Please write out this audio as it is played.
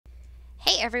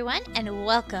Hey everyone, and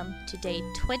welcome to day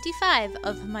 25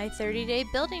 of my 30-day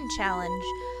building challenge.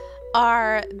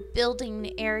 Our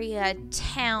building area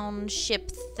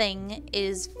township thing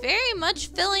is very much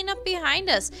filling up behind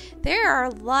us. There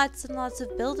are lots and lots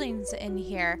of buildings in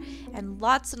here and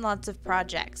lots of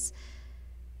projects.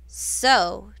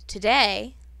 So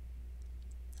today,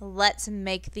 let's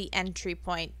make the entry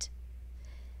point.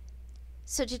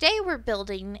 So today we're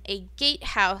building a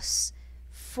gatehouse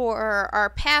for our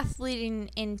path leading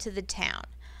into the town.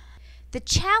 The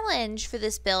challenge for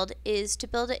this build is to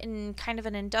build it in kind of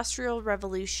an Industrial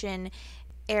Revolution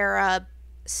era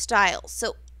style.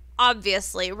 So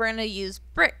obviously we're going to use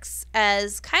bricks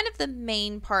as kind of the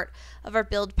main part of our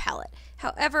build palette.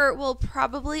 However, we'll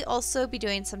probably also be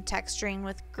doing some texturing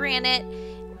with granite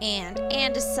and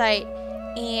andesite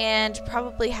and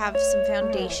probably have some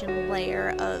foundation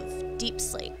layer of deep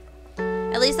slate.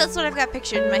 At least that's what I've got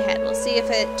pictured in my head. We'll see if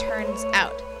it turns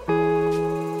out.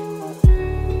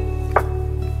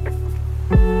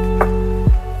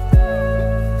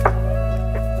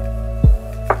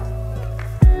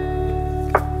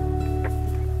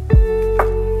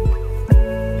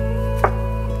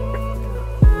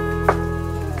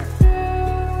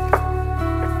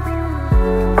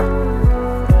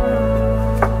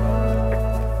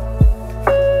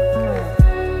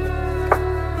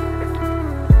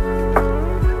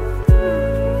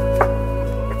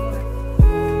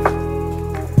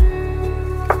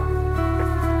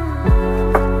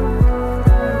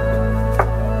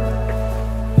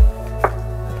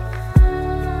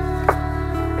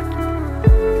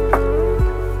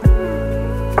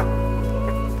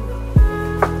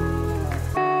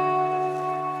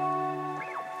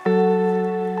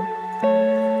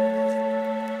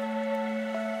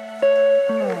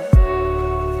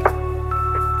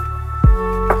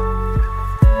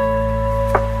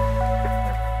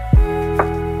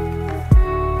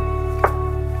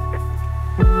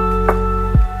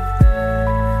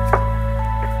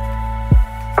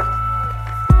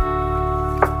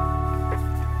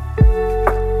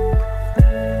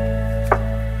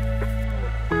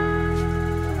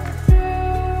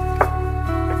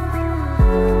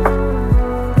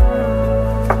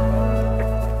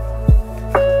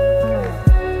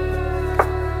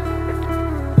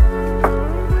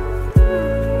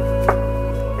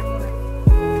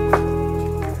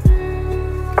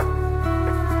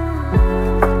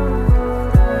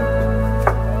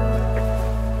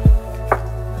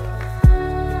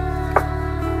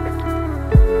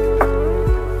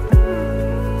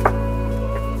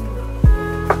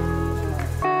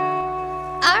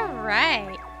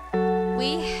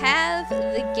 We have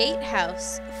the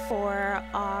gatehouse for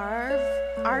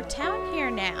our town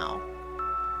here now.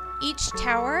 Each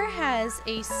tower has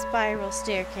a spiral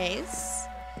staircase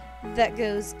that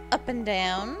goes up and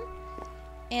down,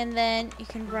 and then you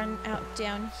can run out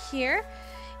down here.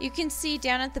 You can see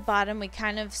down at the bottom we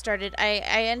kind of started, I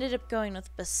ended up going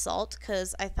with basalt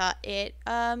because I thought it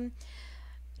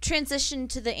transitioned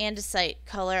to the andesite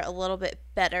color a little bit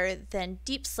better than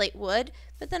deep slate would,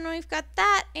 but then we've got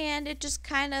that and it just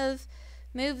kind of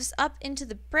moves up into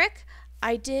the brick.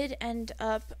 I did end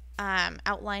up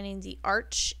outlining the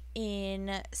arch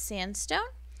in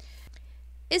sandstone.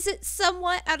 Is it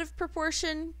somewhat out of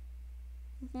proportion?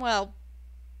 Well,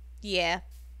 yeah.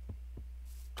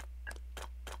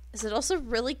 Is it also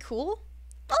really cool?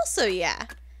 Also, yeah.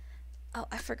 Oh,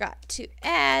 I forgot to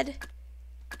add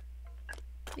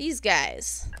these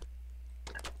guys.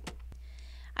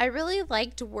 I really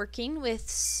liked working with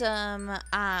some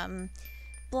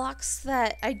blocks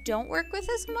that I don't work with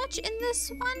as much in this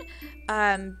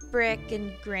one, brick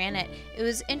and granite. It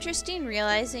was interesting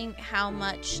realizing how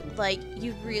much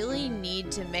you really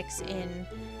need to mix in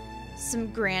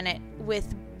some granite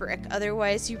with brick,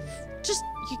 otherwise you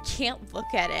can't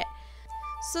look at it.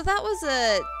 So that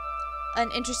was an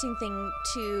interesting thing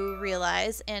to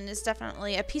realize, and is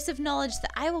definitely a piece of knowledge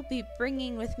that I will be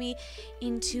bringing with me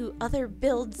into other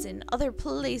builds in other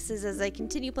places as I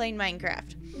continue playing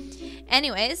Minecraft.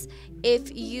 Anyways,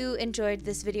 if you enjoyed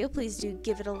this video, please do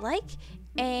give it a like,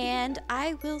 and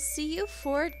I will see you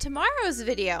for tomorrow's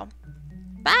video.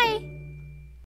 Bye!